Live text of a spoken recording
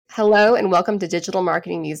Hello and welcome to Digital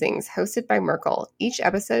Marketing Musings, hosted by Merkle. Each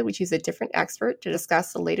episode, we choose a different expert to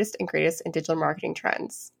discuss the latest and greatest in digital marketing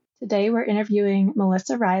trends. Today, we're interviewing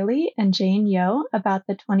Melissa Riley and Jane Yeoh about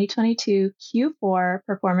the 2022 Q4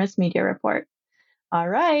 Performance Media Report. All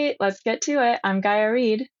right, let's get to it. I'm Gaia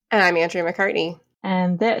Reed. And I'm Andrea McCartney.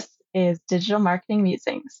 And this is Digital Marketing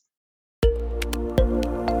Musings.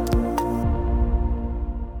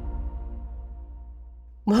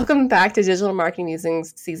 Welcome back to Digital Marketing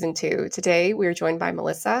Musings Season 2. Today, we are joined by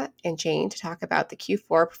Melissa and Jane to talk about the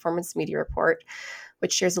Q4 Performance Media Report,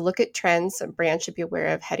 which shares a look at trends a brand should be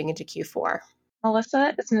aware of heading into Q4.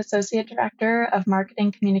 Melissa is an Associate Director of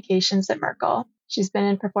Marketing Communications at Merkle. She's been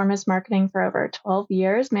in performance marketing for over 12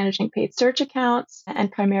 years, managing paid search accounts,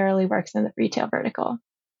 and primarily works in the retail vertical.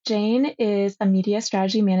 Jane is a media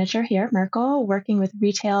strategy manager here at Merkle, working with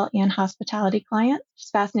retail and hospitality clients. She's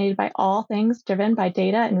fascinated by all things driven by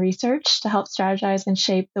data and research to help strategize and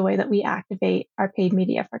shape the way that we activate our paid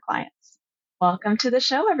media for clients. Welcome to the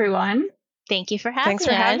show, everyone. Thank you for having us. Thanks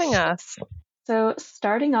for having us. So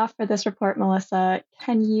starting off for this report, Melissa,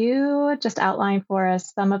 can you just outline for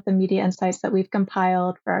us some of the media insights that we've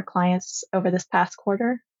compiled for our clients over this past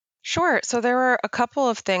quarter? Sure. So there were a couple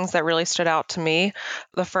of things that really stood out to me.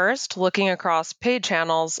 The first, looking across paid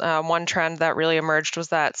channels, one trend that really emerged was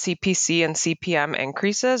that CPC and CPM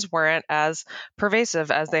increases weren't as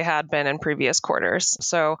pervasive as they had been in previous quarters.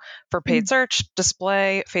 So for paid search,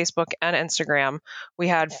 display, Facebook, and Instagram, we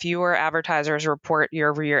had fewer advertisers report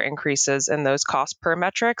year-over-year increases in those cost per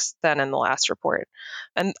metrics than in the last report.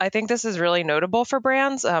 And I think this is really notable for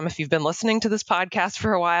brands. If you've been listening to this podcast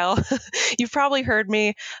for a while, you've probably heard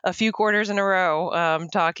me a few quarters in a row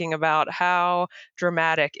talking about how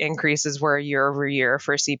dramatic increases were year over year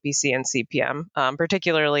for CPC and CPM,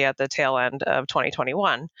 particularly at the tail end of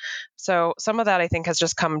 2021. So some of that I think has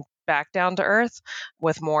just come back down to earth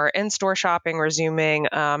with more in-store shopping resuming,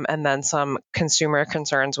 and then some consumer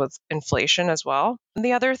concerns with inflation as well. And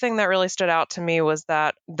the other thing that really stood out to me was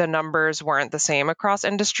that the numbers weren't the same across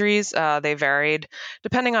industries. They varied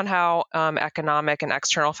depending on how economic and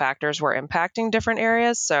external factors were impacting different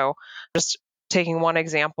areas. So just taking one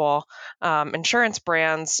example, insurance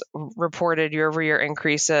brands reported year-over-year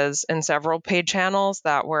increases in several paid channels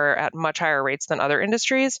that were at much higher rates than other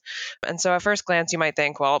industries. And so at first glance, you might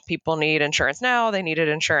think, well, people need insurance now. They needed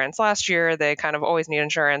insurance last year. They kind of always need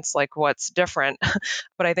insurance. Like, what's different?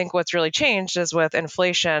 But I think what's really changed is with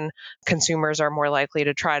inflation, consumers are more likely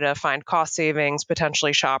to try to find cost savings,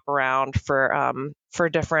 potentially shop around for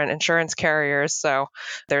different insurance carriers. So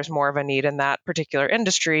there's more of a need in that particular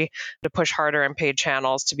industry to push harder in paid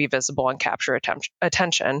channels to be visible and capture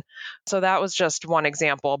attention. So that was just one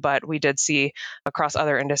example, but we did see across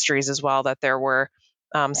other industries as well that there were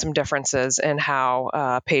some differences in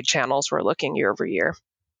how paid channels were looking year over year.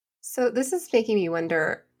 So this is making me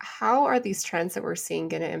wonder, how are these trends that we're seeing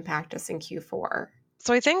going to impact us in Q4?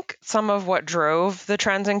 So I think some of what drove the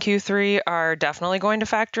trends in Q3 are definitely going to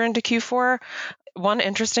factor into Q4. One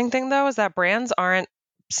interesting thing, though, is that brands aren't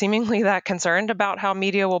seemingly that concerned about how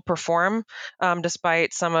media will perform,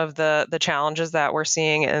 despite some of the challenges that we're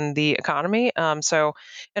seeing in the economy. So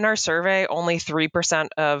in our survey, only 3%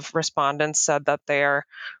 of respondents said that their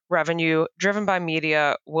revenue driven by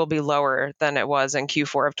media will be lower than it was in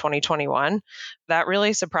Q4 of 2021. That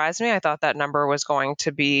really surprised me. I thought that number was going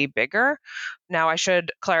to be bigger. Now, I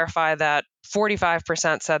should clarify that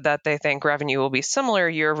 45% said that they think revenue will be similar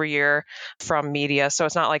year over year from media. So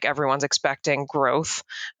it's not like everyone's expecting growth,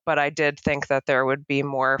 but I did think that there would be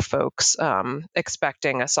more folks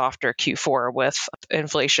expecting a softer Q4 with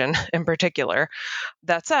inflation in particular.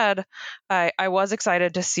 That said, I was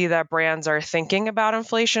excited to see that brands are thinking about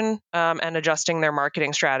inflation and adjusting their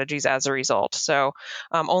marketing strategies as a result. So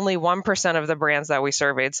only 1% of the brands that we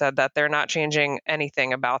surveyed said that they're not changing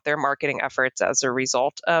anything about their marketing efforts as a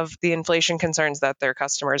result of the inflation concerns that their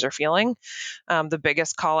customers are feeling. The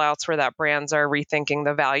biggest call outs were that brands are rethinking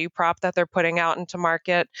the value prop that they're putting out into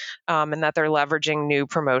market, and that they're leveraging new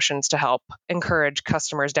promotions to help encourage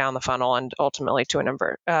customers down the funnel and ultimately to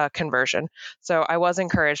an conversion. So I was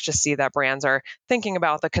encouraged to see that brands are thinking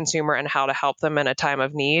about the consumer and how to help them in a time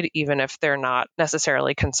of need, even if they're not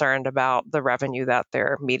necessarily concerned about the revenue that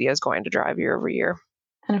their media is going to drive year over year.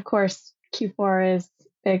 And of course, Q4 is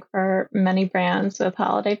big for many brands with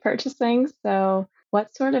holiday purchasing. So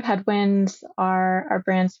what sort of headwinds are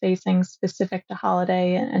brands facing specific to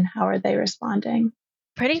holiday, and how are they responding?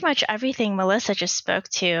 Pretty much everything Melissa just spoke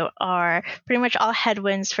to are pretty much all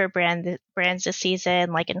headwinds for brands this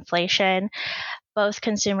season, like inflation. both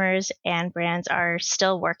consumers and brands are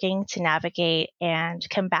still working to navigate and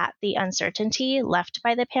combat the uncertainty left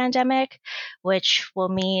by the pandemic, which will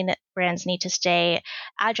mean brands need to stay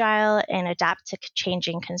agile and adapt to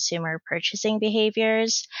changing consumer purchasing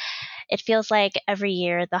behaviors. It feels like every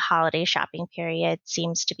year the holiday shopping period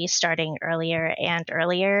seems to be starting earlier and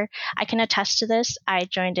earlier. I can attest to this. I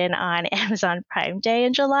joined in on Amazon Prime Day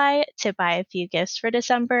in July to buy a few gifts for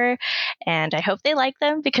December, and I hope they like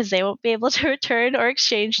them because they won't be able to return or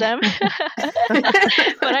exchange them.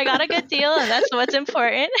 But I got a good deal, and that's what's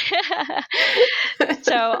important.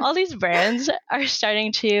 So all these brands are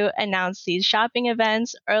starting to announce these shopping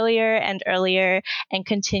events earlier and earlier and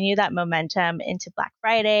continue that momentum into Black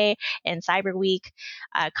Friday and Cyber Week,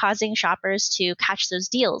 causing shoppers to catch those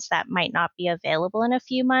deals that might not be available in a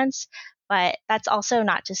few months. But that's also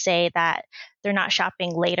not to say that they're not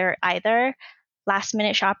shopping later either. Last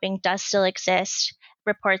minute shopping does still exist.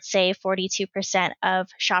 Reports say 42% of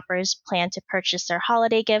shoppers plan to purchase their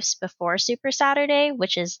holiday gifts before Super Saturday,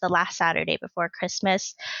 which is the last Saturday before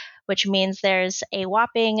Christmas, which means there's a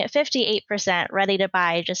whopping 58% ready to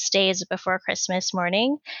buy just days before Christmas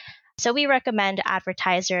morning. So we recommend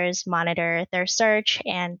advertisers monitor their search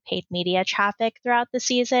and paid media traffic throughout the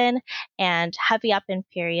season and heavy up in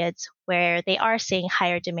periods where they are seeing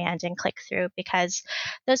higher demand and click-through, because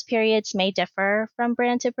those periods may differ from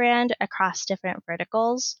brand to brand across different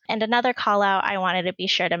verticals. And another call out I wanted to be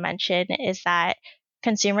sure to mention is that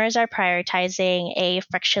consumers are prioritizing a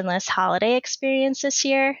frictionless holiday experience this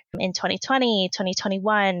year. In 2020,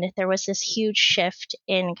 2021, there was this huge shift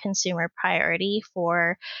in consumer priority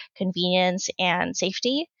for convenience and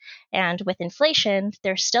safety. And with inflation,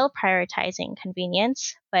 they're still prioritizing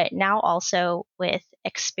convenience, but now also with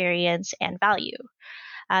experience and value.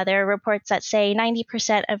 There are reports that say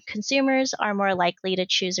 90% of consumers are more likely to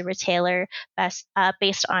choose a retailer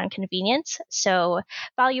based on convenience. So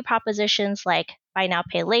value propositions like buy now,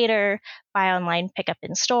 pay later, buy online, pick up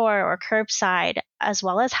in store, or curbside, as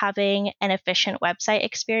well as having an efficient website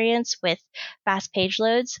experience with fast page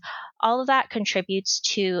loads, all of that contributes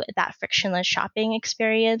to that frictionless shopping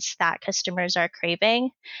experience that customers are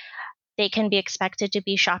craving. They can be expected to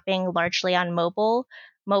be shopping largely on mobile.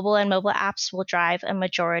 Mobile and mobile apps will drive a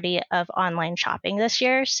majority of online shopping this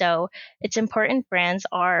year, so it's important brands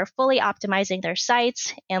are fully optimizing their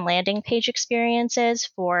sites and landing page experiences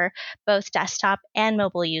for both desktop and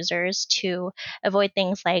mobile users to avoid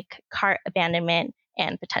things like cart abandonment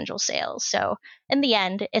and potential sales. So in the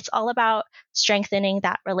end, it's all about strengthening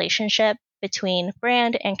that relationship between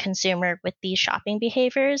brand and consumer with these shopping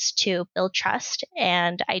behaviors to build trust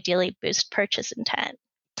and ideally boost purchase intent.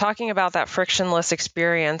 Talking about that frictionless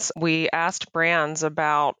experience, we asked brands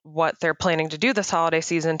about what they're planning to do this holiday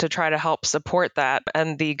season to try to help support that.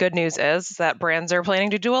 And the good news is that brands are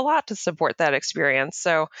planning to do a lot to support that experience.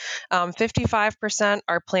 So 55%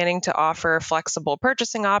 are planning to offer flexible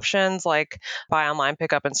purchasing options like buy online,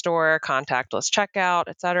 pick up in store, contactless checkout,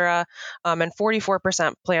 etc. And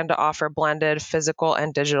 44% plan to offer blended physical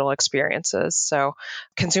and digital experiences. So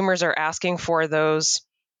consumers are asking for those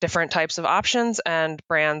different types of options, and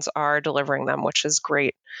brands are delivering them, which is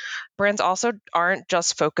great. Brands also aren't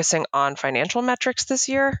just focusing on financial metrics this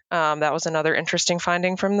year. That was another interesting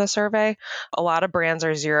finding from the survey. A lot of brands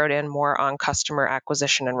are zeroed in more on customer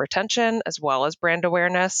acquisition and retention, as well as brand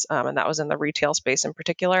awareness, and that was in the retail space in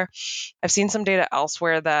particular. I've seen some data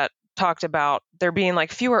elsewhere that talked about there being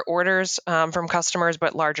like fewer orders from customers,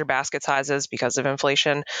 but larger basket sizes because of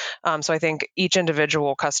inflation. So I think each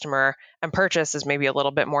individual customer and purchase is maybe a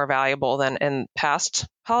little bit more valuable than in past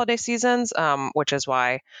holiday seasons, which is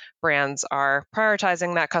why brands are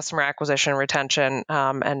prioritizing that customer acquisition retention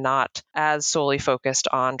and not as solely focused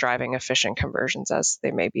on driving efficient conversions as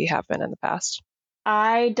they maybe have been in the past.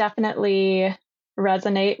 I definitely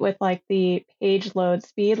resonate with like the page load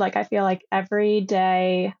speed. Like I feel like every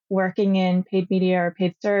day working in paid media or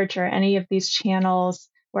paid search or any of these channels,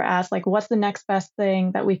 we're asked like, what's the next best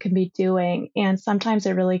thing that we can be doing? And sometimes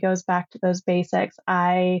it really goes back to those basics.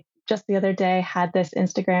 I just the other day had this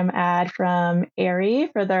Instagram ad from Aerie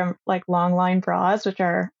for their like long line bras, which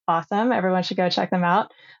are awesome. Everyone should go check them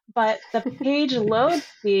out. But the page load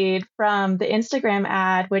speed from the Instagram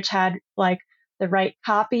ad, which had like the right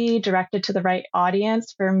copy directed to the right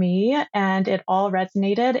audience for me, and it all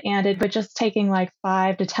resonated, and it was just taking like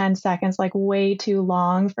 5 to 10 seconds, like way too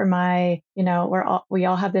long for my, we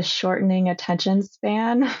all have this shortening attention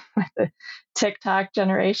span with the TikTok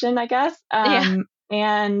generation, I guess.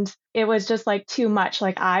 And it was just like too much.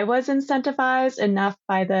 Like I was incentivized enough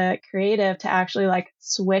by the creative to actually like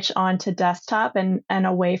switch on to desktop and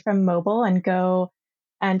away from mobile and go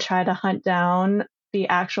and try to hunt down the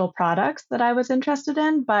actual products that I was interested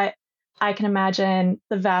in, but I can imagine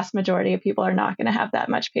the vast majority of people are not going to have that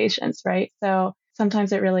much patience, right? So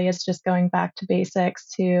sometimes it really is just going back to basics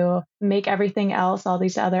to make everything else, all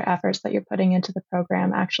these other efforts that you're putting into the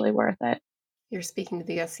program, actually worth it. You're speaking to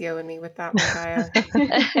the SEO in me with that one,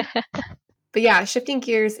 Gaia. But yeah, shifting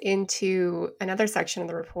gears into another section of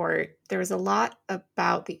the report, there was a lot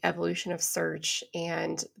about the evolution of search,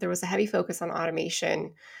 and there was a heavy focus on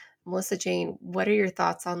automation. Melissa Jane, what are your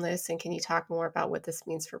thoughts on this, and can you talk more about what this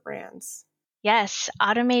means for brands? Yes,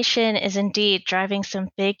 automation is indeed driving some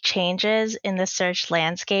big changes in the search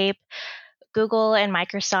landscape. Google and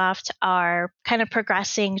Microsoft are kind of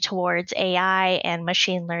progressing towards AI and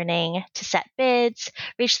machine learning to set bids,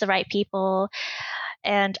 reach the right people,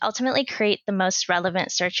 and ultimately create the most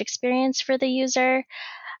relevant search experience for the user.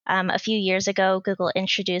 A few years ago, Google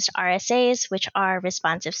introduced RSAs, which are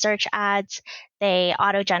responsive search ads. They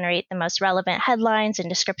auto-generate the most relevant headlines and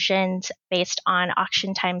descriptions based on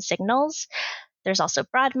auction time signals. There's also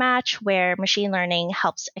broad match, where machine learning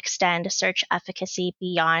helps extend search efficacy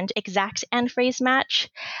beyond exact and phrase match.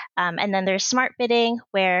 And then there's smart bidding,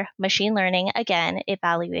 where machine learning, again,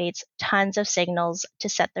 evaluates tons of signals to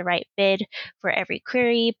set the right bid for every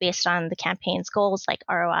query based on the campaign's goals like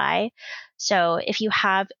ROI. So if you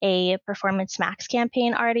have a Performance Max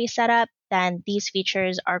campaign already set up, then these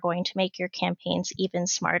features are going to make your campaigns even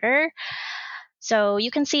smarter. So you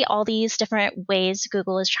can see all these different ways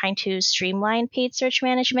Google is trying to streamline paid search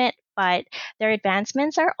management, but their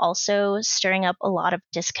advancements are also stirring up a lot of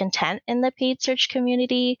discontent in the paid search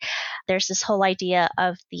community. There's this whole idea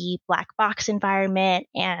of the black box environment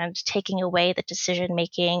and taking away the decision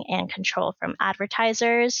making and control from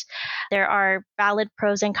advertisers. There are valid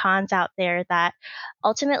pros and cons out there that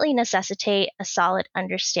ultimately necessitate a solid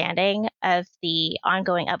understanding of the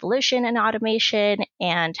ongoing evolution in automation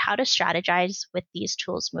and how to strategize with these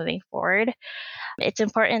tools moving forward. It's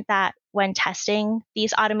important that when testing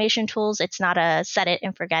these automation tools, it's not a set it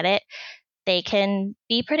and forget it. They can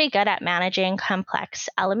be pretty good at managing complex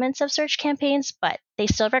elements of search campaigns, but they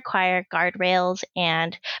still require guardrails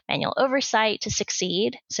and manual oversight to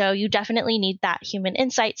succeed. So you definitely need that human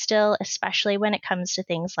insight still, especially when it comes to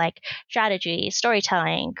things like strategy,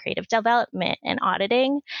 storytelling, creative development, and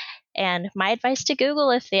auditing. And my advice to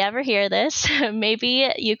Google, if they ever hear this, maybe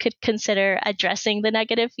you could consider addressing the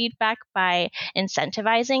negative feedback by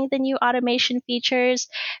incentivizing the new automation features,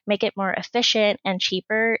 make it more efficient and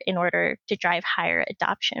cheaper in order to drive higher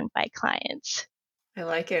adoption by clients. I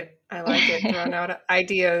like it. Throwing out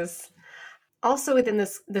ideas. Also within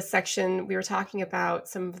this section, we were talking about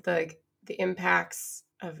some of the impacts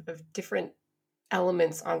of different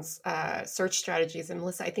elements on search strategies. And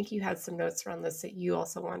Melissa, I think you had some notes around this that you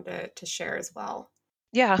also wanted to share as well.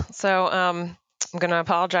 Yeah. So I'm going to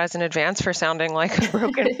apologize in advance for sounding like a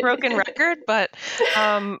broken record, but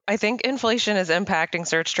I think inflation is impacting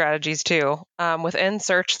search strategies too. Within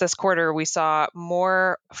search this quarter, we saw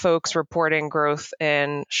more folks reporting growth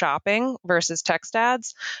in shopping versus text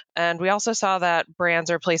ads. And we also saw that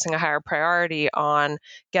brands are placing a higher priority on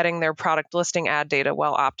getting their product listing ad data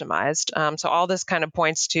well optimized. So all this kind of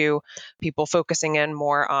points to people focusing in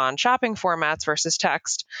more on shopping formats versus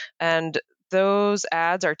text. And those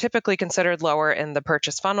ads are typically considered lower in the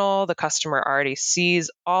purchase funnel. The customer already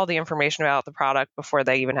sees all the information about the product before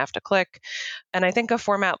they even have to click. And I think a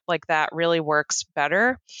format like that really works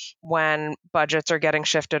better when budgets are getting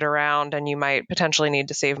shifted around and you might potentially need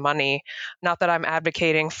to save money. Not that I'm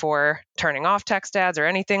advocating for turning off text ads or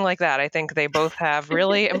anything like that. I think they both have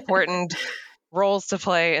really important roles to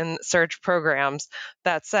play in search programs.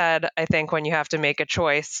 That said, I think when you have to make a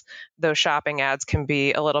choice, those shopping ads can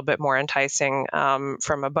be a little bit more enticing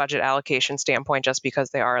from a budget allocation standpoint, just because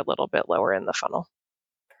they are a little bit lower in the funnel.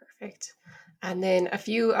 Perfect. And then a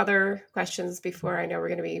few other questions before I know we're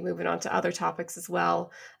going to be moving on to other topics as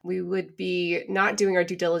well. We would be not doing our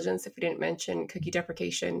due diligence if we didn't mention cookie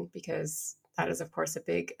deprecation, because that is, of course, a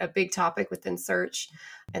big topic within search.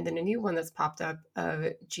 And then a new one that's popped up of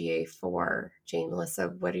GA4. Jane, Melissa,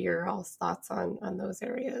 what are your all's thoughts on those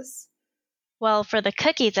areas? Well, for the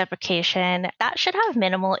cookie deprecation, that should have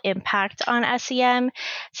minimal impact on SEM,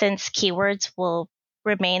 since keywords will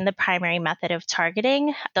remain the primary method of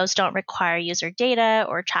targeting. Those don't require user data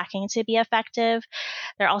or tracking to be effective.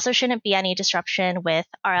 There also shouldn't be any disruption with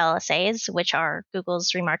RLSAs, which are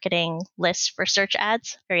Google's remarketing list for search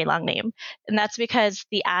ads, very long name. And that's because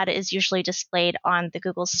the ad is usually displayed on the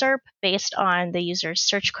Google SERP based on the user's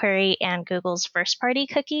search query and Google's first-party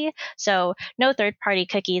cookie. So no third-party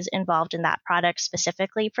cookies involved in that product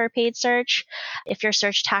specifically for paid search. If your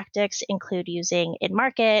search tactics include using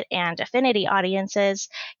in-market and affinity audiences, areas,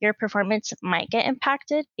 your performance might get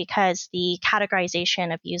impacted because the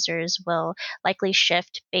categorization of users will likely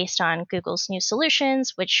shift based on Google's new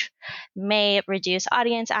solutions, which may reduce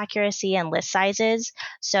audience accuracy and list sizes.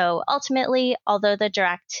 So ultimately, although the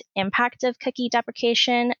direct impact of cookie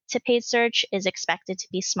deprecation to paid search is expected to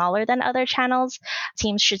be smaller than other channels,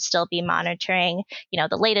 teams should still be monitoring,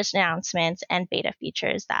 the latest announcements and beta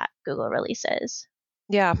features that Google releases.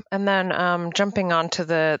 Yeah, and then jumping onto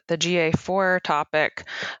the GA4 topic,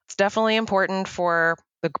 it's definitely important for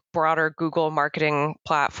the broader Google marketing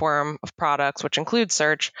platform of products, which includes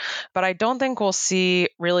search, but I don't think we'll see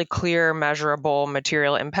really clear, measurable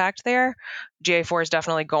material impact there. GA4 is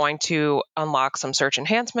definitely going to unlock some search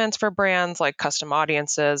enhancements for brands like custom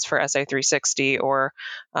audiences for SA360 or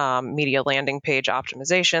media landing page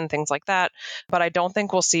optimization, things like that. But I don't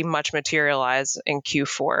think we'll see much materialize in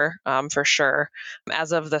Q4 for sure.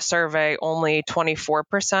 As of the survey, only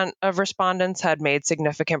 24% of respondents had made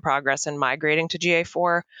significant progress in migrating to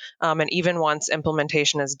GA4. And even once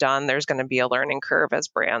implementation is done, there's going to be a learning curve as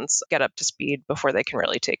brands get up to speed before they can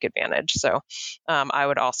really take advantage. So I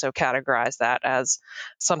would also categorize that as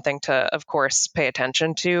something to, of course, pay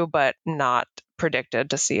attention to, but not predicted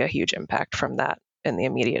to see a huge impact from that in the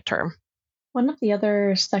immediate term. One of the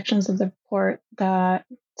other sections of the report that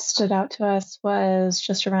stood out to us was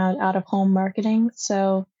just around out-of-home marketing.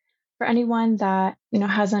 So for anyone that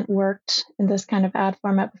hasn't worked in this kind of ad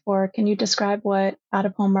format before, can you describe what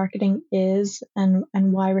out-of-home marketing is and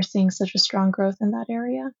why we're seeing such a strong growth in that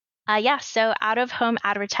area? So out-of-home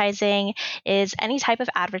advertising is any type of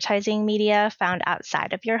advertising media found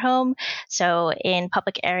outside of your home. So in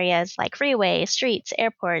public areas like freeways, streets,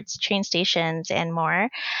 airports, train stations, and more.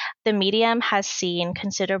 The medium has seen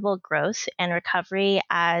considerable growth and recovery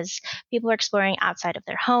as people are exploring outside of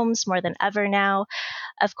their homes more than ever now.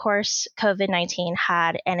 Of course, COVID-19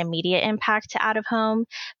 had an immediate impact to out-of-home,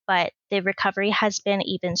 but the recovery has been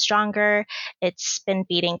even stronger. It's been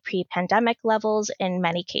beating pre-pandemic levels in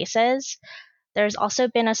many cases. There's also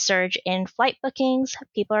been a surge in flight bookings.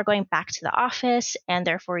 People are going back to the office and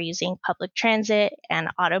therefore using public transit and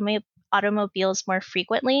automobiles more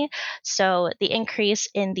frequently. So the increase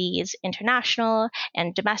in these international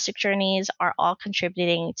and domestic journeys are all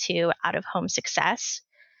contributing to out-of-home success.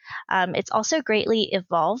 It's also greatly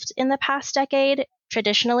evolved in the past decade.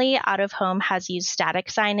 Traditionally, out-of-home has used static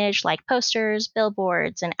signage like posters,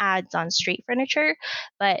 billboards, and ads on street furniture,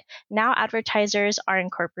 but now advertisers are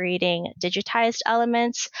incorporating digitized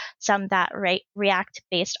elements, some that react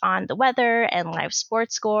based on the weather and live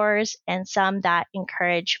sports scores, and some that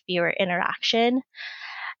encourage viewer interaction.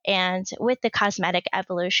 And with the cosmetic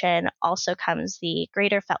evolution also comes the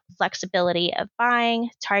greater flexibility of buying,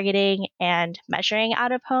 targeting, and measuring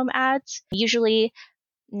out-of-home ads. Usually,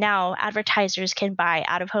 now advertisers can buy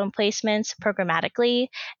out-of-home placements programmatically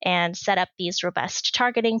and set up these robust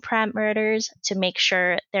targeting parameters to make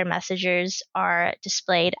sure their messages are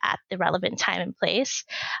displayed at the relevant time and place.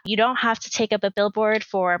 You don't have to take up a billboard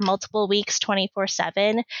for multiple weeks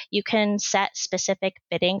 24/7. You can set specific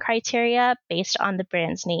bidding criteria based on the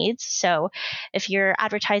brand's needs. So if you're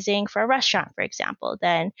advertising for a restaurant, for example,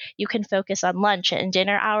 then you can focus on lunch and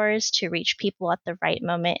dinner hours to reach people at the right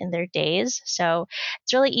moment in their days. So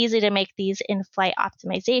it's really easy to make these in-flight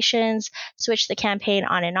optimizations, switch the campaign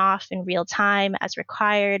on and off in real time as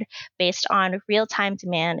required based on real-time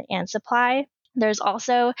demand and supply. There's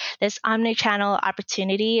also this omni-channel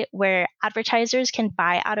opportunity where advertisers can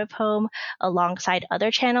buy out of home alongside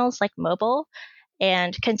other channels like mobile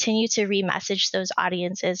and continue to remessage those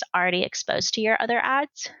audiences already exposed to your other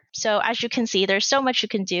ads. So as you can see, there's so much you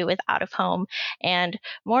can do with out of home, and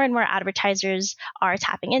more advertisers are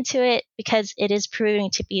tapping into it because it is proving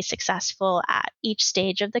to be successful at each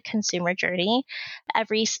stage of the consumer journey.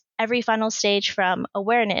 Every funnel stage, from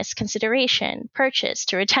awareness, consideration, purchase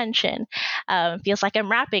to retention, feels like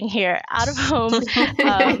I'm rapping here. Out of home,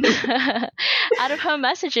 out of home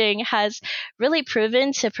messaging has really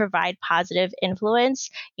proven to provide positive influence.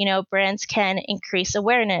 Brands can increase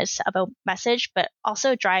awareness of a message, but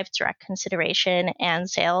also drive direct consideration and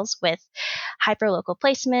sales with hyperlocal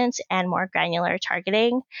placements and more granular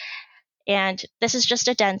targeting. And this is just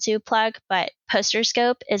a Dentsu plug, but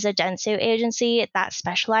PosterScope is a Dentsu agency that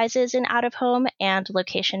specializes in out-of-home and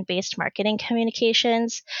location-based marketing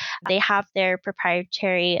communications. They have their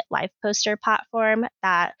proprietary live poster platform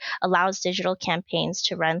that allows digital campaigns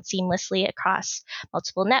to run seamlessly across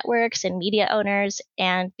multiple networks and media owners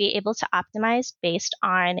and be able to optimize based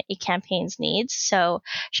on a campaign's needs. So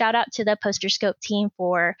shout out to the PosterScope team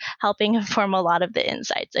for helping inform a lot of the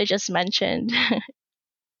insights I just mentioned.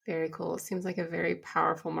 Very cool. It seems like a very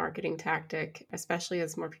powerful marketing tactic, especially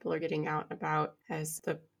as more people are getting out and about as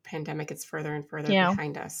the pandemic gets further and further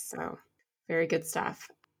behind us. So very good stuff.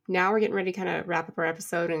 Now we're getting ready to kind of wrap up our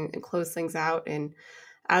episode and close things out. And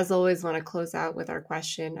as always, want to close out with our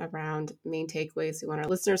question around main takeaways we want our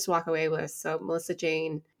listeners to walk away with. So Melissa,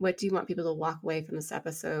 Jane, what do you want people to walk away from this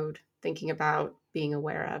episode thinking about, being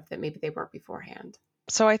aware of that maybe they weren't beforehand?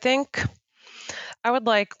 So I think I would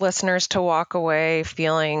like listeners to walk away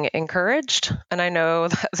feeling encouraged. And I know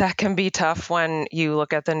that can be tough when you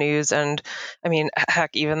look at the news. And I mean,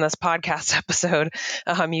 heck, even this podcast episode,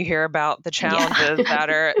 you hear about the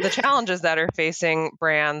challenges that are facing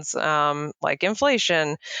brands, like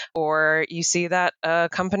inflation, or you see that a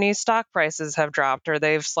company's stock prices have dropped, or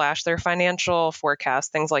they've slashed their financial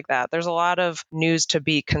forecast, things like that. There's a lot of news to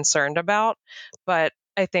be concerned about, but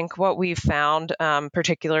I think what we've found,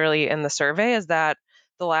 particularly in the survey, is that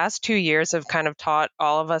the last 2 years have kind of taught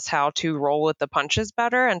all of us how to roll with the punches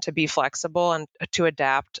better and to be flexible and to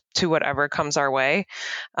adapt to whatever comes our way.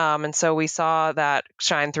 And so we saw that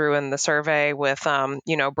shine through in the survey with,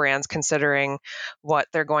 brands considering what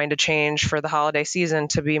they're going to change for the holiday season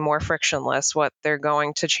to be more frictionless, what they're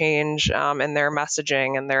going to change in their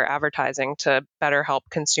messaging and their advertising to better help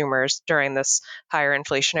consumers during this higher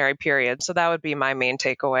inflationary period. So that would be my main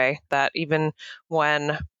takeaway, that even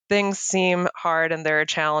when things seem hard and there are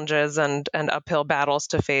challenges and uphill battles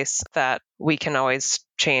to face, that we can always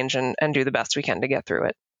change and do the best we can to get through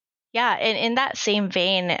it. Yeah, and in that same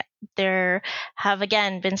vein, there have,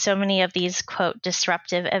 again, been so many of these, quote,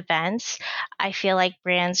 disruptive events. I feel like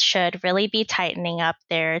brands should really be tightening up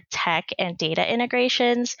their tech and data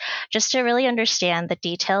integrations just to really understand the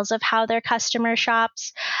details of how their customer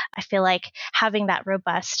shops. I feel like having that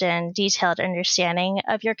robust and detailed understanding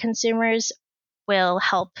of your consumers will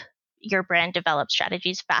help your brand develop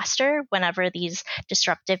strategies faster whenever these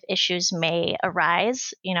disruptive issues may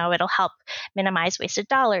arise. It'll help minimize wasted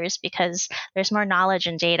dollars because there's more knowledge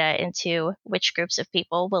and data into which groups of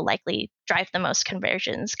people will likely drive the most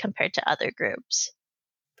conversions compared to other groups.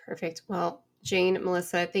 Perfect. Well, Jane,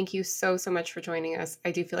 Melissa, thank you so much for joining us. I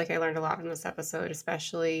do feel like I learned a lot from this episode,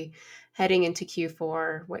 especially heading into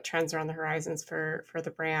Q4, what trends are on the horizons for the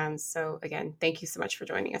brands. So again, thank you so much for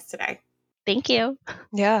joining us today. Thank you.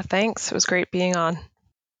 Yeah, thanks. It was great being on.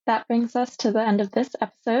 That brings us to the end of this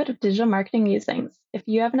episode of Digital Marketing Musings. If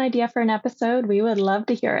you have an idea for an episode, we would love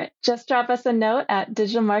to hear it. Just drop us a note at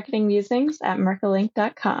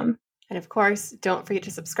digitalmarketingmusings@merkle-inc.com. And of course, don't forget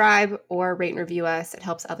to subscribe or rate and review us. It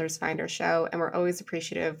helps others find our show. And we're always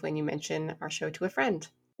appreciative when you mention our show to a friend.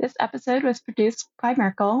 This episode was produced by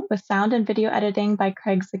Merkle with sound and video editing by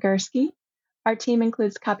Craig Zagorski. Our team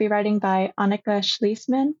includes copywriting by Annika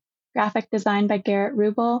Schließman, graphic design by Garrett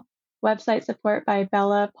Rubel, website support by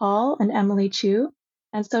Bella Paul and Emily Chu,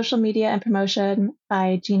 and social media and promotion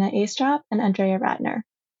by Gina Astrop and Andrea Ratner.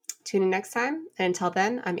 Tune in next time. And until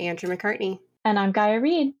then, I'm Andrew McCartney. And I'm Gaia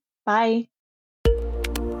Reed. Bye.